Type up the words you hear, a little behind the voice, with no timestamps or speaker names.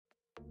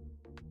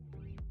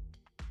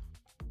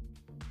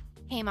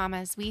Hey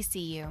mamas, we see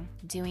you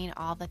doing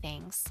all the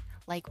things,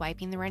 like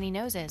wiping the runny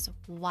noses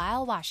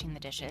while washing the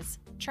dishes,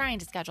 trying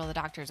to schedule the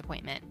doctor's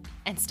appointment,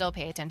 and still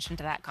pay attention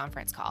to that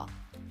conference call.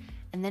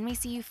 And then we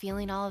see you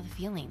feeling all of the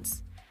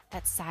feelings,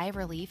 that sigh of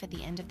relief at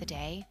the end of the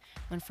day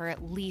when for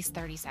at least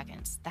 30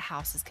 seconds the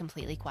house is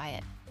completely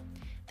quiet.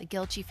 The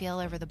guilt you feel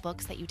over the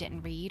books that you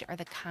didn't read or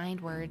the kind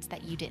words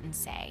that you didn't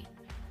say.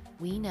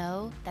 We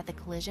know that the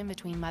collision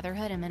between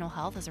motherhood and mental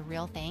health is a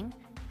real thing,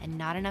 and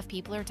not enough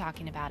people are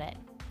talking about it.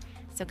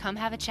 So come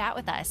have a chat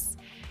with us.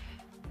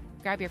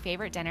 Grab your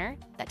favorite dinner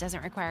that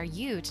doesn't require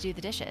you to do the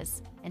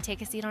dishes and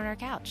take a seat on our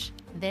couch.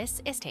 This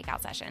is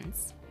Takeout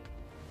Sessions.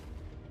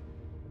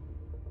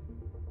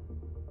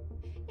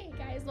 Hey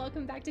guys,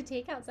 welcome back to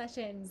Takeout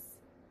Sessions.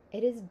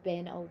 It has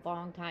been a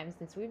long time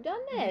since we've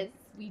done this.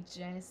 We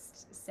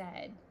just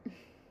said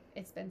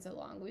it's been so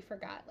long. We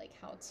forgot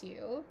how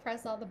to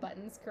press all the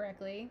buttons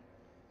correctly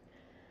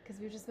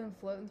because we've just been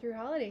floating through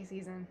holiday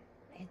season.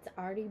 It's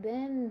already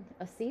been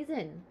a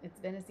season. It's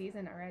been a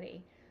season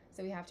already.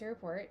 So we have to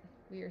report.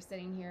 We are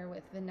sitting here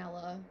with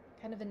vanilla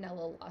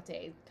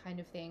latte kind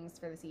of things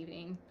for this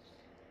evening.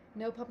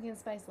 No pumpkin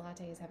spice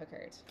lattes have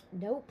occurred.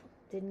 Nope,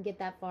 didn't get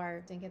that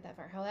far.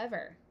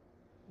 However,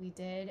 we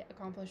did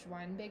accomplish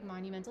one big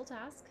monumental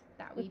task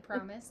that we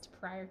promised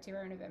prior to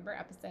our November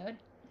episode.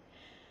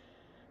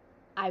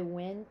 I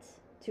went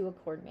to a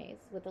corn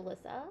maze with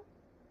Alyssa.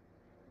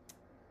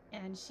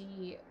 And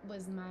she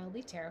was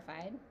mildly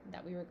terrified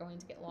that we were going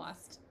to get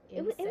lost.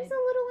 It was a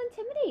little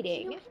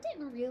intimidating. I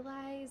didn't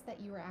realize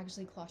that you were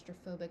actually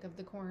claustrophobic of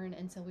the corn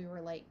until we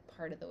were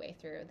part of the way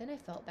through. Then I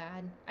felt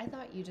bad. I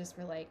thought you just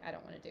were I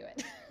don't want to do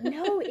it.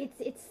 No,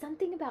 it's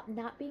something about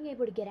not being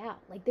able to get out.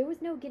 There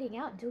was no getting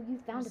out until you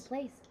found a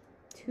place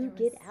to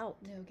get out.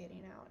 No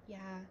getting out, yeah.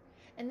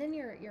 And then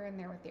you're in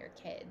there with your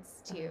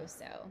kids too,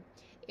 so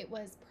it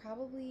was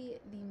probably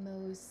the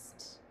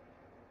most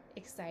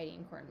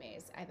exciting corn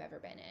maze I've ever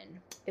been in.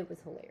 It was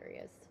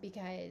hilarious.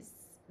 Because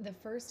the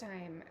first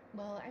time,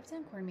 I've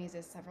done corn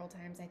mazes several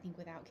times, I think,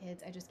 without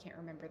kids. I just can't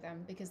remember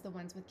them because the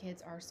ones with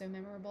kids are so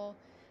memorable.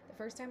 The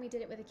first time we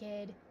did it with a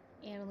kid,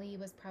 Annalie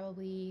was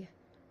probably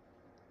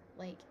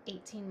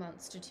 18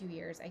 months to 2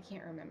 years. I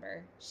can't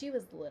remember. She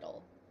was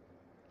little.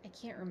 I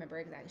can't remember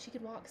exactly. She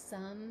could walk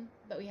some,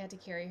 but we had to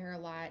carry her a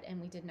lot,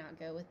 and we did not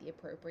go with the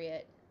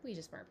appropriate. We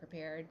just weren't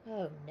prepared.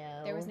 Oh,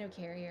 no. There was no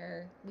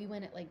carrier. We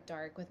went at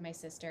dark with my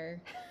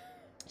sister.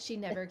 She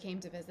never came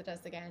to visit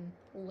us again,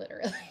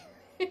 literally.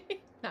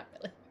 Not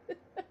really.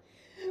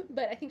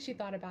 But I think she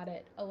thought about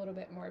it a little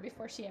bit more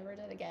before she ever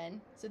did again.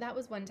 So that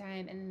was one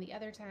time. And then the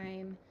other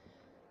time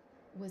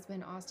was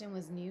when Austin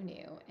was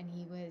new, and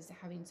he was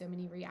having so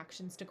many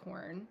reactions to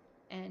corn.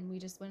 And we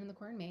just went in the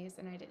corn maze,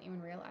 and I didn't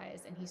even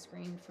realize. And he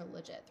screamed for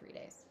legit 3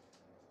 days.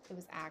 It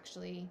was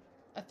actually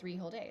 3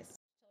 whole days.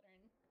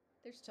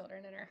 There's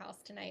children in our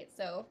house tonight,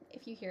 so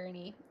if you hear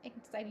any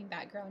exciting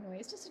background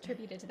noise, just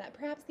attribute it to that.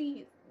 Perhaps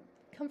the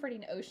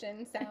comforting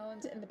ocean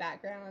sound in the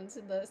background,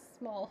 the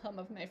small hum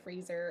of my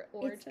freezer,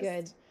 or It's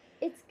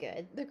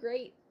good. The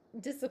great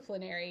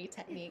disciplinary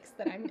techniques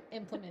that I'm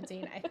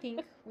implementing. I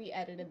think we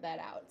edited that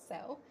out,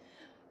 so.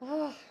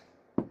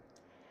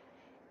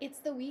 It's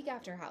the week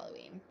after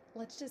Halloween.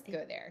 Let's just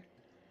go there.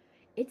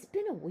 It's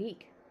been a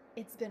week.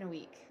 It's been a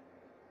week.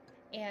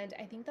 And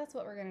I think that's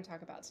what we're going to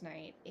talk about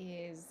tonight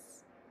is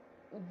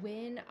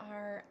when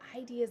our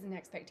ideas and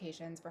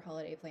expectations for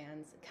holiday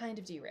plans kind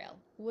of derail.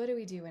 What do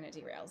we do when it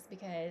derails?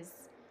 Because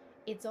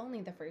it's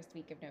only the first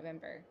week of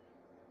November.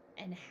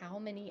 And how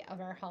many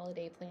of our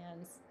holiday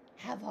plans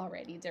have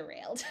already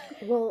derailed?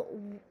 Well,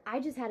 I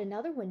just had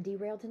another one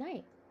derail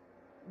tonight.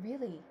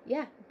 Really?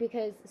 Yeah,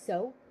 because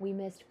we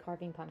missed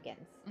carving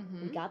pumpkins.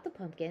 Mm-hmm. We got the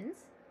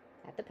pumpkins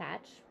at the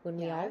patch when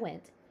we all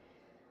went.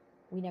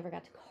 We never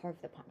got to carve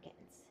the pumpkins.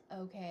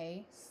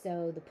 Okay.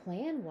 So the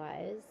plan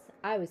was,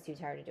 I was too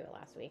tired to do it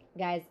last week.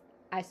 Guys,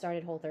 I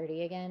started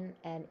Whole30 again,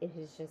 and it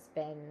has just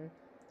been,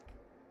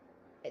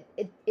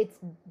 it's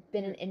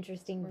been an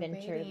interesting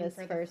venture this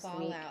first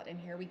week. Fallout, and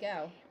here we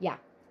go. Yeah.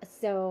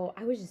 So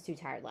I was just too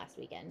tired last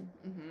weekend.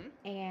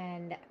 Mm-hmm.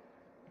 And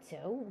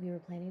so we were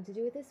planning to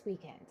do it this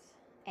weekend.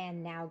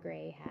 And now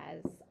Gray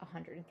has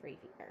 103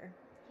 fever.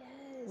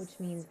 Yes. Which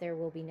means there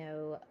will be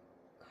no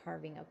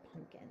carving of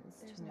pumpkins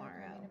tomorrow.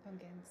 No carving of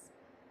pumpkins.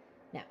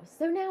 No.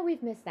 So now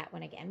we've missed that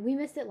one again. We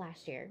missed it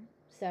last year.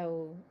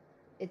 So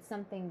it's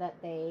something that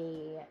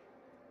they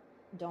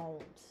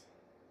don't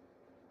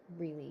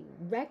really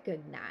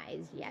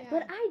recognize yet. Yeah.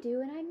 But I do,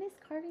 and I miss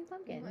carving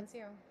pumpkins. Let's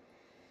go.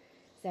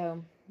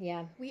 So,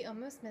 yeah. We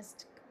almost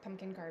missed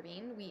pumpkin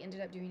carving. We ended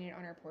up doing it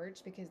on our porch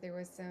because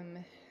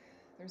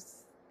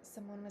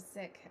someone was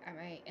sick at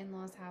my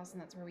in-laws' house,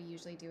 and that's where we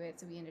usually do it.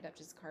 So we ended up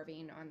just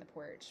carving on the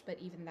porch. But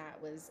even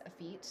that was a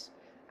feat.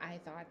 I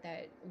thought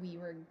that we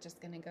were just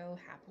going to go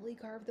happily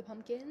carve the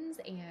pumpkins,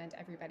 and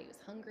everybody was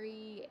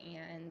hungry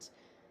and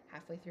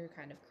halfway through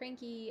kind of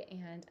cranky,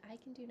 and I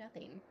can do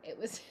nothing. It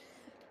was...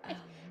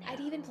 I'd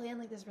even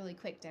planned this really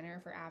quick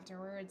dinner for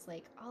afterwards.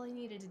 All I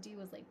needed to do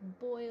was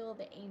boil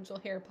the angel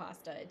hair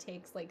pasta. It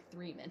takes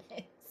 3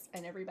 minutes.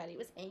 and everybody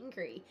was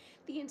angry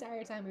the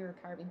entire time we were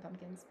carving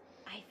pumpkins.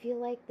 I feel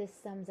like this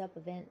sums up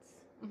events.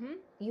 Mm-hmm.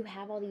 You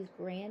have all these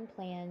grand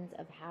plans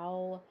of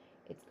how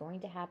it's going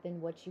to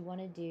happen, what you want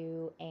to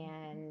do,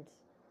 and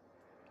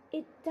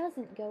it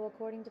doesn't go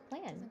according to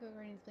plan. It doesn't go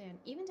according to plan.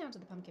 Even down to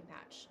the pumpkin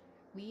patch.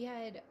 We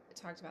had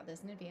talked about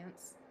this in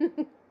advance.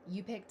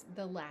 You picked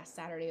the last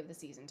Saturday of the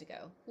season to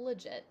go.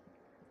 Legit.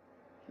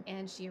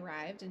 And she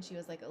arrived and she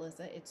was like,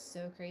 Alyssa, it's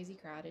so crazy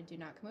crowded. Do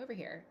not come over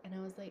here. And I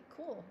was like,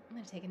 cool. I'm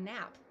going to take a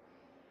nap.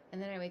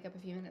 And then I wake up a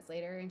few minutes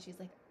later and she's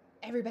like,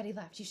 everybody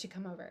left. You should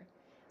come over.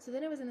 So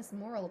then I was in this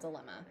moral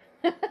dilemma.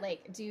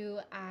 Like, do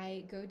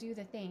I go do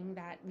the thing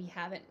that we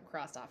haven't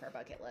crossed off our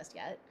bucket list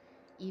yet,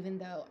 even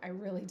though I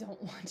really don't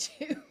want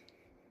to?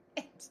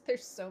 And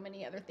there's so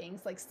many other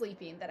things like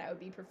sleeping that I would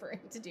be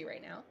preferring to do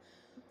right now.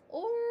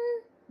 Or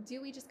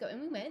do we just go? And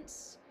we went,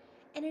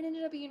 and it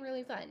ended up being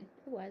really fun.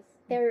 It was.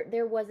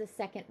 There was a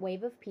second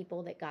wave of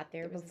people that got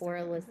there was a before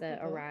second wave of Alyssa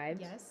people.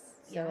 arrived. Yes.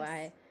 So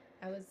yes.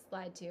 I was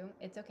lied to.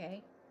 It's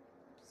okay.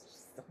 It's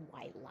just a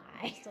white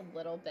lie. Just a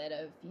little bit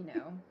of,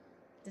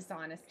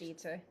 dishonesty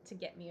to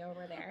get me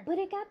over there. But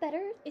it got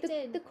better. It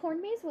did. The corn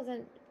maze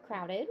wasn't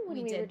crowded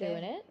when we were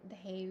doing it. The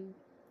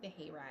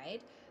hay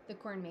ride. The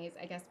corn maze,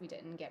 I guess we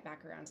didn't get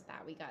back around to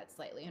that. We got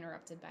slightly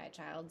interrupted by a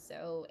child.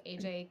 So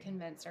AJ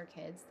convinced our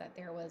kids that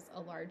there was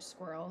a large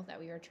squirrel that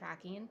we were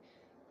tracking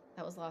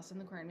that was lost in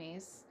the corn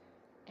maze.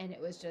 And it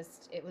was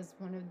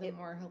one of the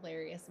more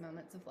hilarious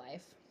moments of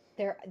life.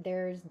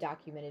 There's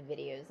documented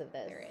videos of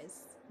this.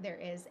 There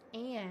is.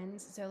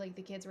 And so like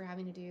the kids were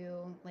having to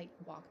do like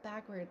walk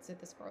backwards so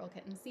the squirrel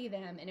couldn't see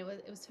them. And it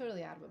was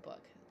totally out of a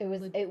book.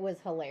 It was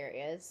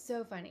hilarious.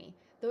 So funny.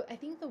 Though I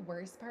think the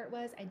worst part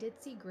was I did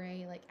see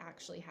Gray like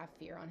actually have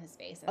fear on his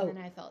face. And then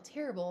I felt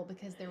terrible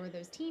because there were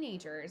those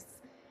teenagers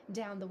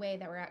down the way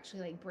that were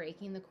actually like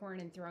breaking the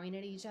corn and throwing it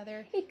at each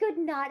other. It could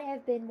not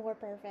have been more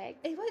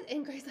perfect. It was.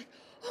 And Gray's like,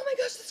 oh my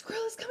gosh, the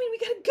squirrel is coming. We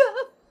gotta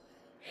go.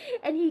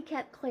 And he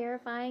kept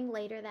clarifying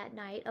later that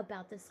night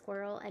about the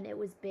squirrel, and it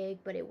was big,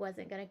 but it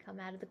wasn't going to come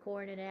out of the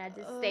corn, and it had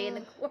to stay in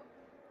the corn.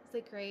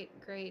 It's like,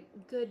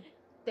 great, good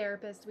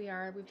therapist we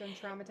are. We've done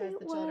traumatize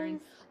the children.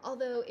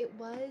 Although it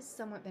was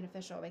somewhat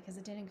beneficial because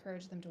it did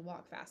encourage them to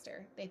walk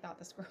faster. They thought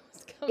the squirrel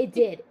was coming. It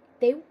did.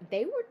 They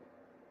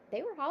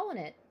were hauling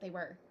it. They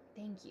were.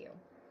 Thank you,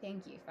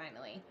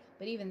 finally.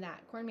 But even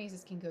that, corn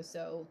mazes can go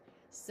so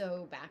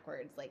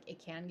backwards. Like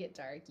it can get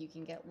dark. You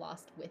can get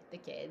lost with the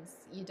kids.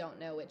 You don't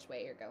know which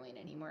way you're going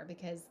anymore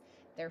because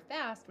they're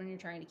fast when you're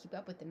trying to keep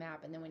up with the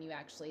map, and then when you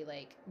actually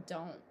like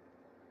don't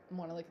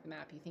want to look at the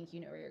map, you think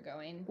you know where you're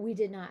going. We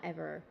did not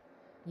ever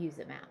use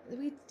a map. I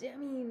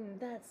mean,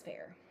 that's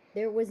fair.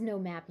 There was no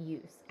map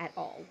use at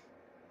all.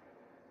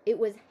 It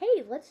was,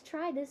 hey, let's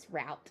try this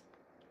route.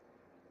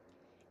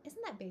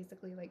 Isn't that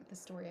basically like the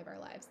story of our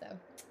lives though?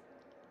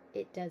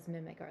 It does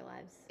mimic our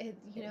lives.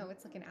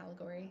 It's like an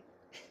allegory.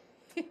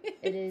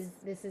 It is.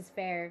 This is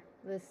fair.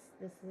 This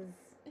is.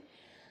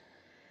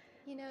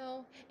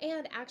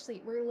 And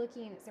actually, we're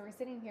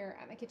sitting here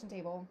at my kitchen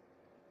table,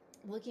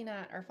 looking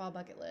at our fall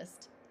bucket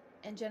list,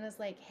 and Jenna's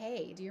like,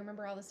 "Hey, do you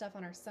remember all the stuff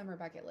on our summer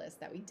bucket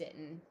list that we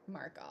didn't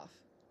mark off?"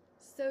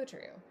 So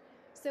true.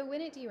 So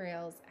when it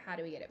derails, how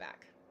do we get it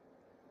back?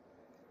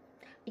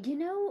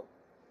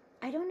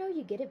 I don't know.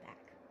 You get it back.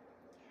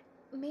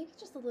 Maybe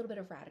just a little bit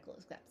of radical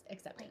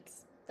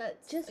acceptance.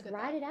 That's just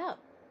ride it out.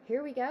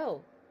 Here we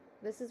go.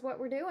 This is what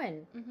we're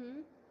doing.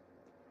 Mm-hmm.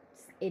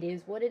 It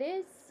is what it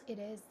is. It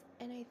is.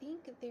 And I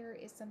think there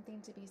is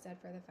something to be said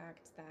for the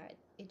fact that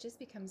it just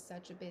becomes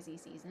such a busy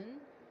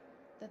season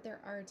that there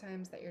are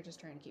times that you're just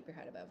trying to keep your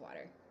head above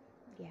water.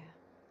 Yeah.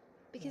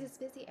 Because it's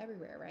busy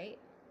everywhere, right?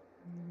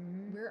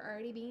 Mm-hmm. We're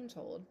already being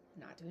told,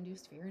 not to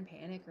induce fear and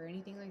panic or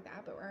anything like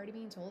that, but we're already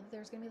being told that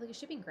there's going to be like a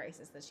shipping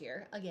crisis this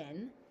year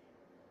again.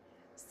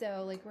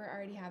 So like we're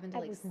already having to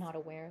I was not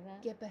aware of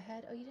that. Skip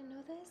ahead. Oh, you didn't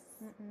know this?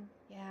 Mm-mm.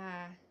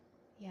 Yeah.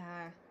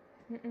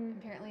 Mm-mm.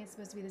 Apparently it's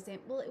supposed to be the same.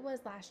 Well, it was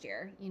last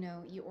year.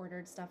 You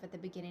ordered stuff at the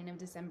beginning of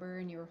December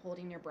and you were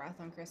holding your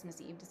breath on Christmas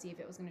Eve to see if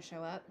it was going to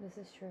show up. This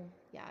is true.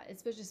 Yeah,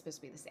 it's just supposed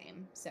to be the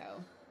same. So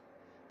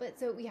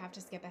we have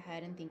to skip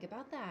ahead and think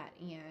about that.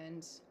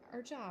 And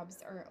our jobs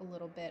are a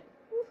little bit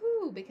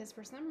woohoo because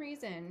for some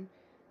reason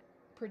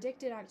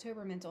predicted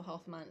October mental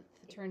health month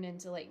turned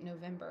into like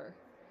November.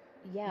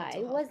 Yeah,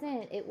 it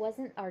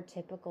wasn't our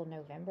typical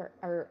November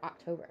or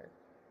October.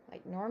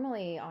 Like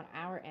normally on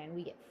our end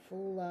we get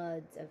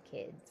floods of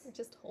kids. We're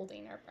just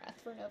holding our breath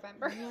for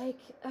November. Like,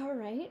 all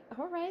right.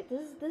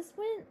 This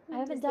went. I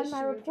haven't done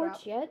my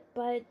reports yet,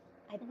 but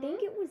I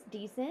think it was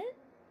decent,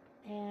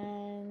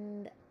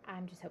 and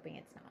I'm just hoping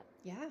it's not.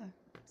 Yeah.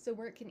 So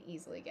work can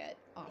easily get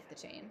off the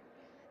chain.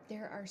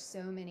 There are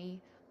so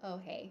many. Oh,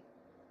 hey.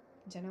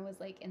 Jenna was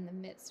like in the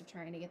midst of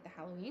trying to get the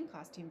Halloween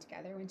costume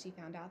together when she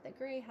found out that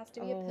Gray has to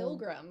be a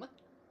pilgrim.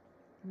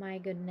 My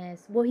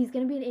goodness. Well, he's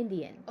going to be an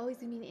Indian. Oh, he's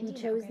going to be an Indian.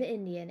 He chose the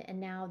Indian, and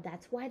now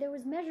that's why there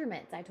was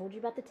measurements. I told you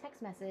about the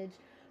text message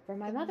from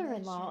my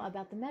mother-in-law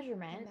about the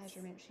measurements. The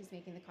measurement. She's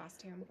making the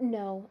costume.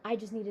 No, I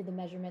just needed the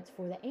measurements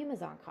for the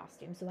Amazon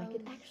costume so I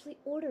could actually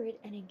order it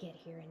and it get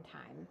here in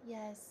time.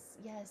 Yes,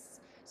 yes.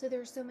 So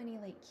there's so many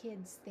like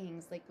kids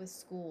things like with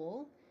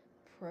school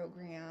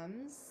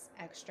programs,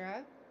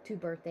 extra. 2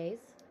 birthdays.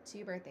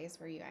 2 birthdays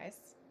for you guys.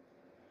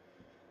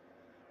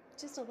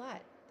 Just a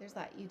lot. There's a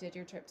lot. You did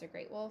your trip to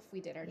Great Wolf. We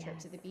did our trip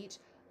to the beach.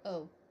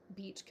 Oh,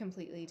 beach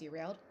completely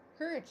derailed.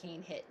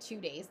 Hurricane hit 2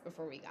 days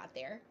before we got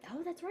there.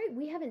 Oh, that's right.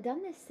 We haven't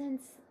done this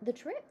since the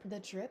trip. The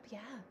trip, yeah.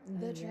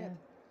 The trip.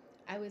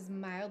 I was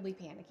mildly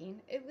panicking.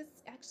 It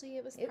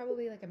was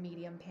probably like a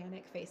medium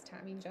panic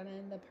FaceTiming Jenna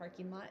in the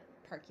parking lot.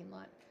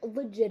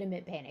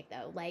 Legitimate panic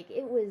though. Like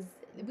it was.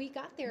 We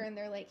got there and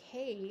they're like,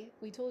 hey,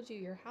 we told you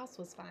your house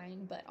was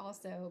fine, but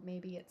also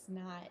maybe it's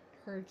not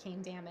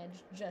hurricane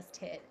damage, just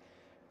hit.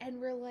 And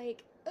we're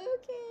like,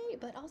 okay,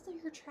 but also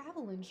your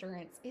travel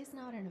insurance is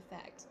not in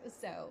effect.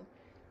 So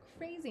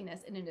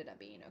craziness. It ended up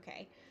being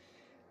okay.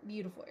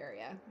 Beautiful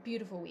area,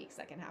 beautiful week,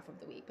 second half of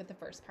the week. But the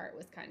first part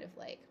was kind of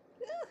like,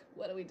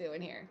 what are we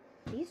doing here?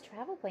 These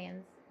travel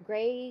plans.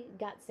 Gray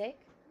got sick.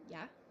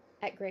 Yeah.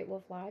 At Great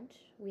Wolf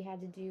Lodge. We had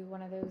to do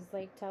one of those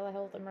like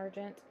telehealth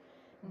emergent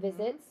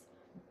visits.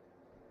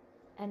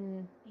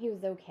 And he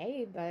was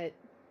okay, but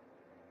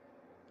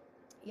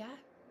yeah.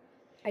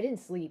 I didn't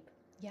sleep.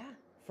 Yeah.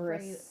 For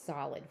a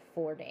solid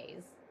 4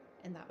 days.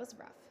 And that was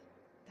rough.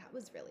 That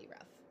was really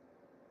rough.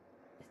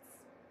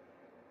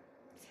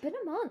 It's been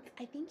a month.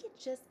 I think it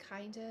just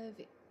kind of,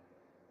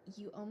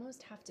 you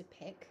almost have to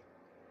pick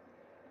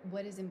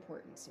what is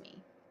important to me.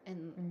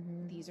 And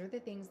these are the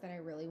things that I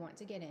really want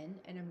to get in,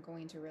 and I'm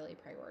going to really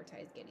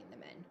prioritize getting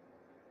them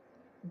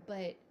in.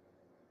 But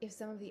if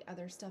some of the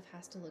other stuff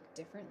has to look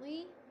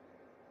differently,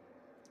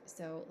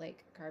 so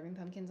like carving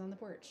pumpkins on the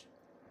porch,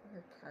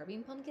 or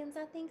carving pumpkins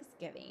at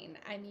Thanksgiving.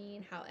 I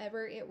mean,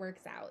 however it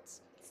works out.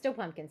 Still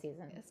pumpkin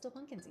season. It's still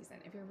pumpkin season.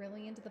 If you're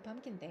really into the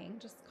pumpkin thing,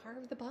 just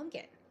carve the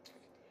pumpkin.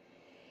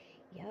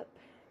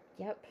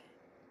 Yep.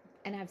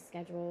 And I've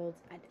scheduled,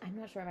 I'm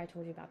not sure if I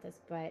told you about this,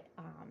 but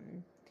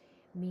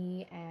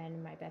me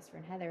and my best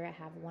friend Heather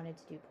have wanted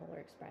to do Polar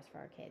Express for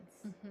our kids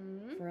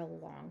for a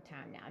long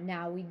time now.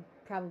 Now, we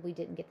probably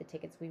didn't get the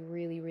tickets we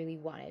really, really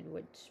wanted,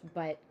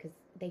 but because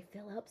they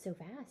fill up so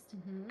fast.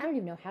 I don't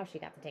even know how she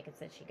got the tickets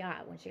that she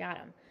got when she got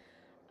them.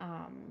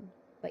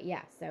 But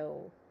yeah,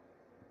 so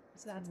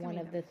that's one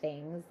of the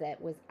things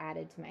that was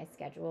added to my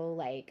schedule,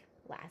 like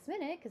last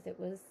minute, because it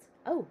was,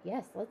 oh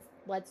yes,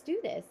 let's do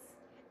this.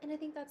 And I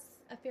think that's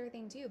a fair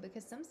thing too,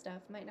 because some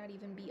stuff might not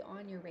even be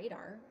on your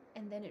radar,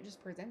 and then it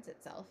just presents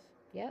itself.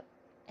 Yep.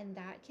 And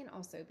that can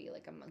also be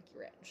like a monkey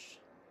wrench.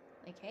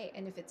 Like, hey,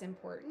 and if it's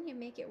important, you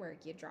make it work.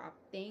 You drop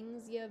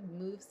things, you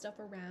move stuff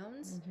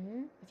around.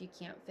 If you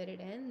can't fit it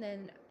in,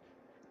 then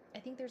I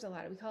think there's a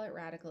lot we call it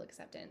radical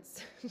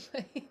acceptance.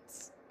 But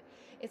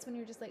it's when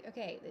you're just like,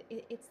 okay,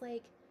 it's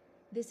like,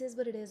 this is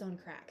what it is on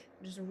crack.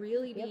 Just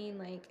really being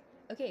like,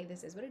 okay,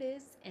 this is what it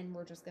is, and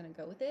we're just going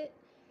to go with it.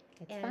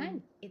 It's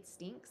fine. It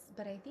stinks,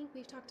 but I think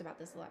we've talked about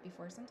this a lot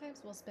before.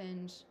 Sometimes we'll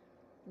spend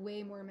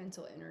way more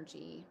mental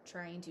energy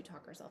trying to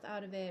talk ourselves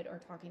out of it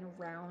or talking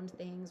around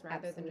things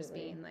rather than just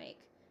being like,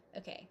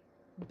 okay,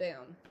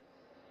 boom.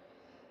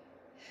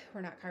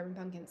 We're not carving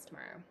pumpkins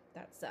tomorrow.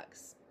 That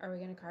sucks. Are we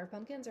going to carve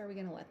pumpkins or are we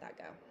going to let that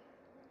go?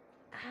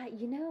 I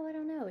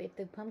don't know. If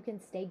the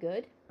pumpkins stay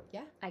good,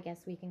 yeah, I guess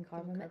we can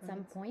carve them at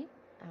some point.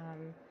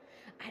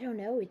 I don't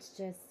know. It's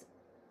just,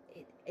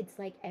 it's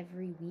like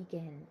every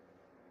weekend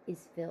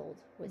is filled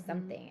with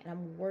something, and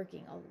I'm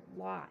working a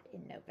lot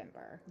in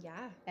November.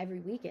 Yeah.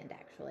 Every weekend,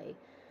 actually.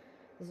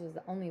 This was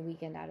the only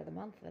weekend out of the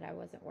month that I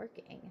wasn't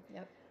working.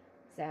 Yep.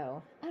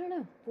 So, I don't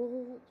know.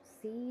 We'll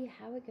see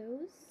how it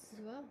goes.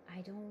 We will. I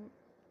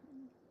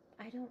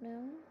don't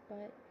know,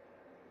 but...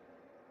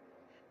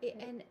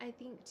 And I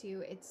think,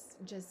 too, it's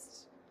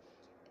just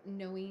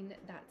knowing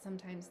that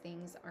sometimes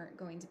things aren't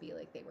going to be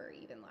like they were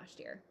even last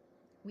year.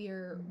 We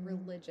are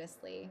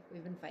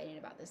we've been fighting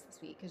about this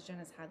week because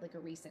Jenna's had like a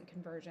recent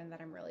conversion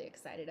that I'm really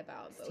excited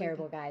about. It's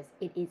terrible, guys.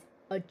 It is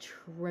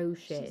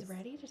atrocious. She's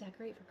ready to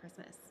decorate for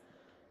Christmas.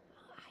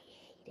 Oh, I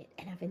hate it.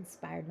 And I've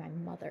inspired my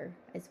mother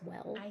as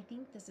well. I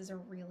think this is a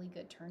really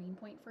good turning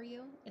point for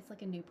you. It's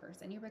like a new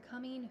person. You're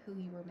becoming who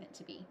you were meant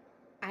to be.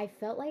 I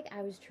felt like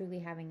I was truly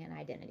having an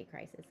identity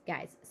crisis.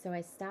 Guys, so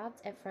I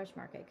stopped at Fresh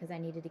Market because I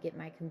needed to get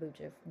my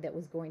kombucha that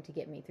was going to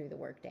get me through the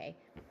workday.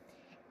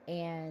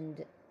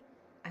 And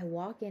I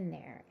walk in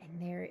there,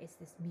 and there is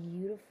this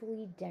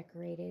beautifully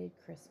decorated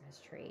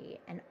Christmas tree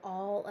and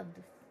all of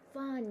the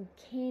fun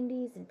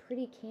candies and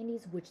pretty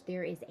candies, which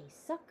there is a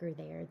sucker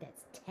there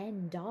that's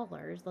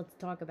 $10. Let's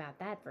talk about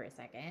that for a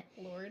second.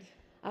 Lord.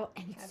 Oh,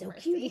 and it's so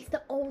cute. It's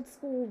the old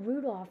school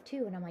Rudolph,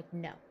 too. And I'm like,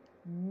 no.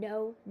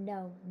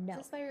 Is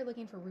this why you're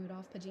looking for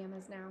Rudolph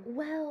pajamas now?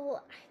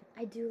 Well,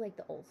 I do like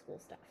the old school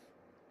stuff.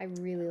 I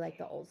really like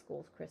the old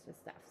school Christmas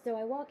stuff. So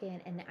I walk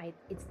in, and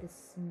it's the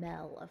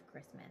smell of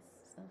Christmas.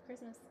 Smell of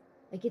Christmas.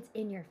 Like, it's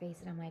in your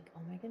face, and I'm like,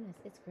 oh my goodness,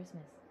 it's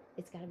Christmas.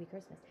 it's got to be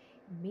Christmas.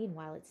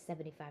 Meanwhile, it's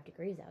 75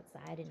 degrees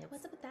outside, and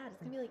What's up with that? It's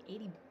gonna be like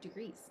 80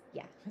 degrees.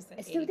 Yeah. So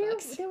So there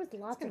was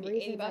lots of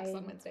reasons $80 I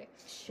on Wednesday.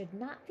 should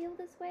not feel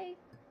this way,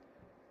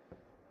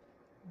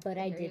 but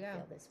I There you did go.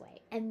 feel this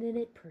way, and then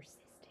it persisted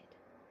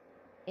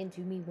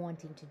into me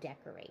wanting to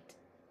decorate.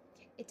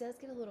 It does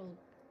get a little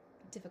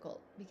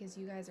difficult because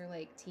you guys are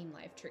like Team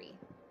Live Tree.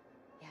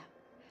 Yeah.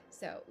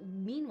 So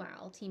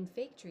meanwhile, Team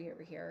Fake Tree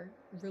over here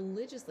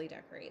religiously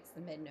decorates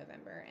the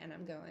mid-November, and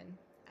I'm going,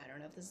 I don't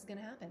know if this is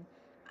gonna happen.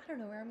 I don't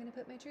know where I'm gonna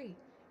put my tree.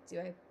 Do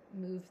I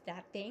move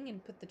that thing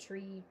and put the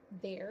tree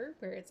there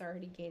where it's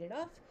already gated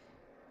off?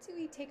 Do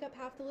we take up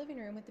half the living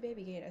room with the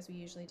baby gate as we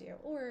usually do?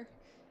 Or,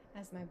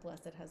 as my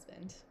blessed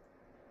husband,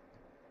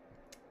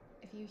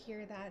 if you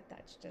hear that,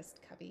 that's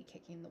just Cubby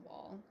kicking the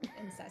wall,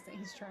 incessant.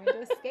 He's trying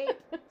to escape.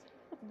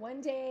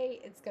 One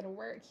day it's gonna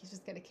work. He's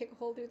just gonna kick a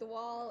hole through the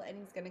wall and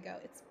he's gonna go,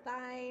 it's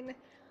fine.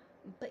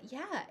 But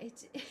yeah,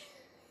 it's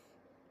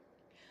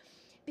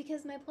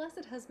because my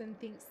blessed husband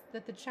thinks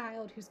that the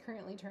child who's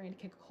currently trying to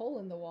kick a hole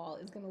in the wall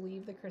is gonna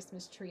leave the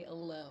Christmas tree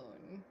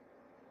alone.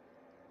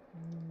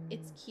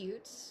 It's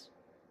cute.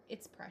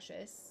 It's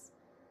precious.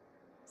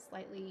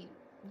 Slightly,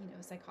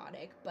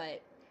 psychotic,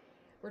 but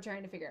we're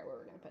trying to figure out where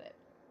we're gonna put it.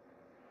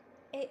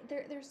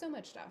 There's so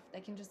much stuff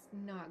that can just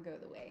not go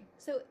the way.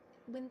 So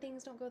when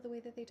things don't go the way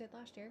that they did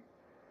last year,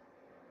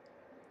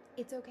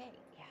 it's okay.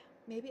 Yeah.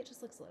 Maybe it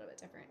just looks a little bit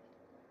different.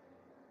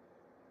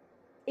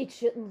 It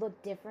shouldn't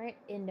look different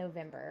in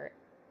November,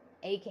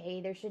 aka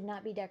there should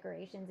not be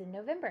decorations in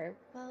November.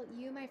 Well,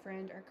 you, my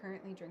friend, are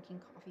currently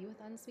drinking coffee with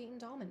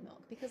unsweetened almond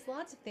milk because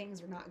lots of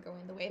things are not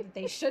going the way that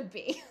they should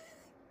be.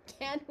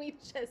 Can we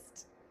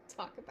just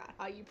talk about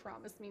how you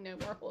promised me no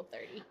more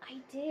Whole30?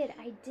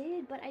 I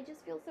did, but I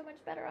just feel so much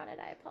better on it.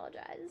 I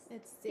apologize.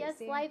 Yes,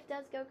 See, life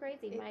does go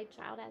crazy. My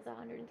child has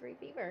 103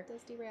 fever. It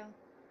does derail.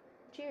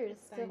 Cheers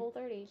It's to fine.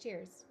 Whole30.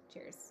 Cheers.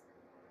 Cheers.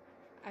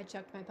 I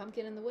chucked my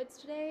pumpkin in the woods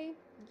today.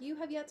 You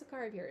have yet to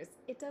carve yours.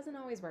 It doesn't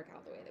always work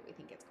out the way that we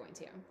think it's going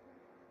to.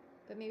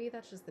 But maybe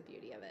that's just the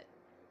beauty of it.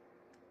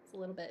 It's a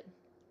little bit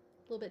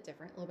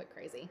different, a little bit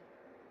crazy.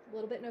 A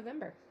little bit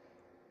November.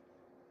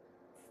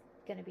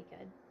 It's gonna be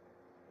good.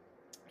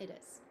 It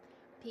is.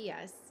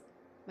 P.S.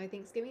 My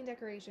Thanksgiving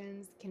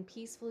decorations can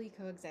peacefully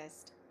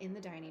coexist in the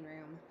dining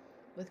room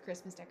with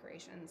Christmas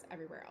decorations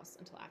everywhere else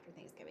until after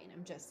Thanksgiving.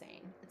 I'm just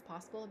saying. It's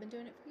possible. I've been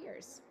doing it for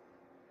years.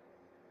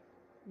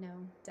 No,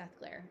 death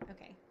glare.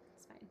 Okay,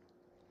 it's fine.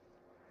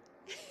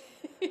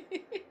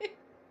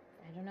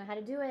 I don't know how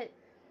to do it.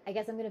 I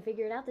guess I'm gonna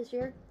figure it out this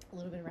year. A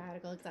little bit of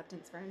radical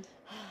acceptance, friend.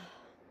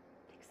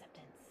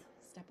 Acceptance.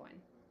 Step 1.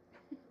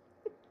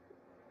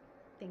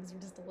 Things are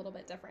just a little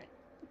bit different.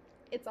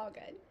 It's all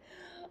good.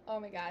 Oh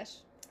my gosh.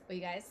 Well,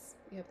 you guys,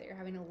 we hope that you're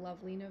having a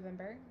lovely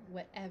November,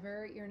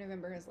 whatever your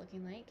November is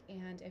looking like.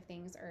 And if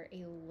things are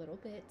a little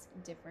bit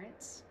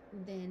different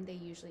than they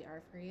usually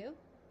are for you,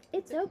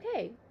 It's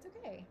okay. it's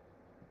okay.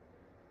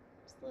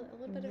 Just a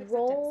little bit of acceptance.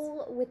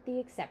 Roll with the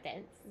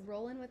acceptance.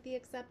 Rolling with the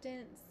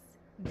acceptance,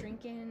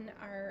 drinking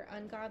our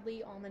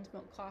ungodly almond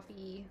milk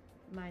coffee.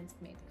 Mine's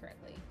made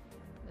correctly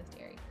with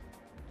dairy.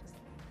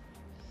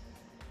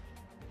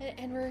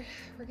 And we're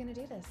gonna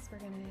do this. We're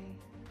gonna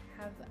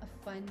have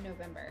a fun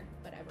November,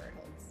 whatever it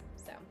holds.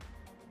 So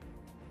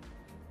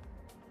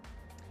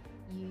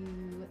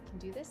you can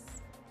do this.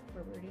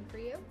 We're rooting for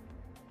you.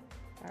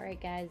 All right,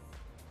 guys.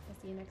 We'll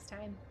see you next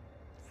time.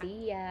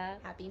 See ya.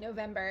 Happy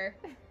November.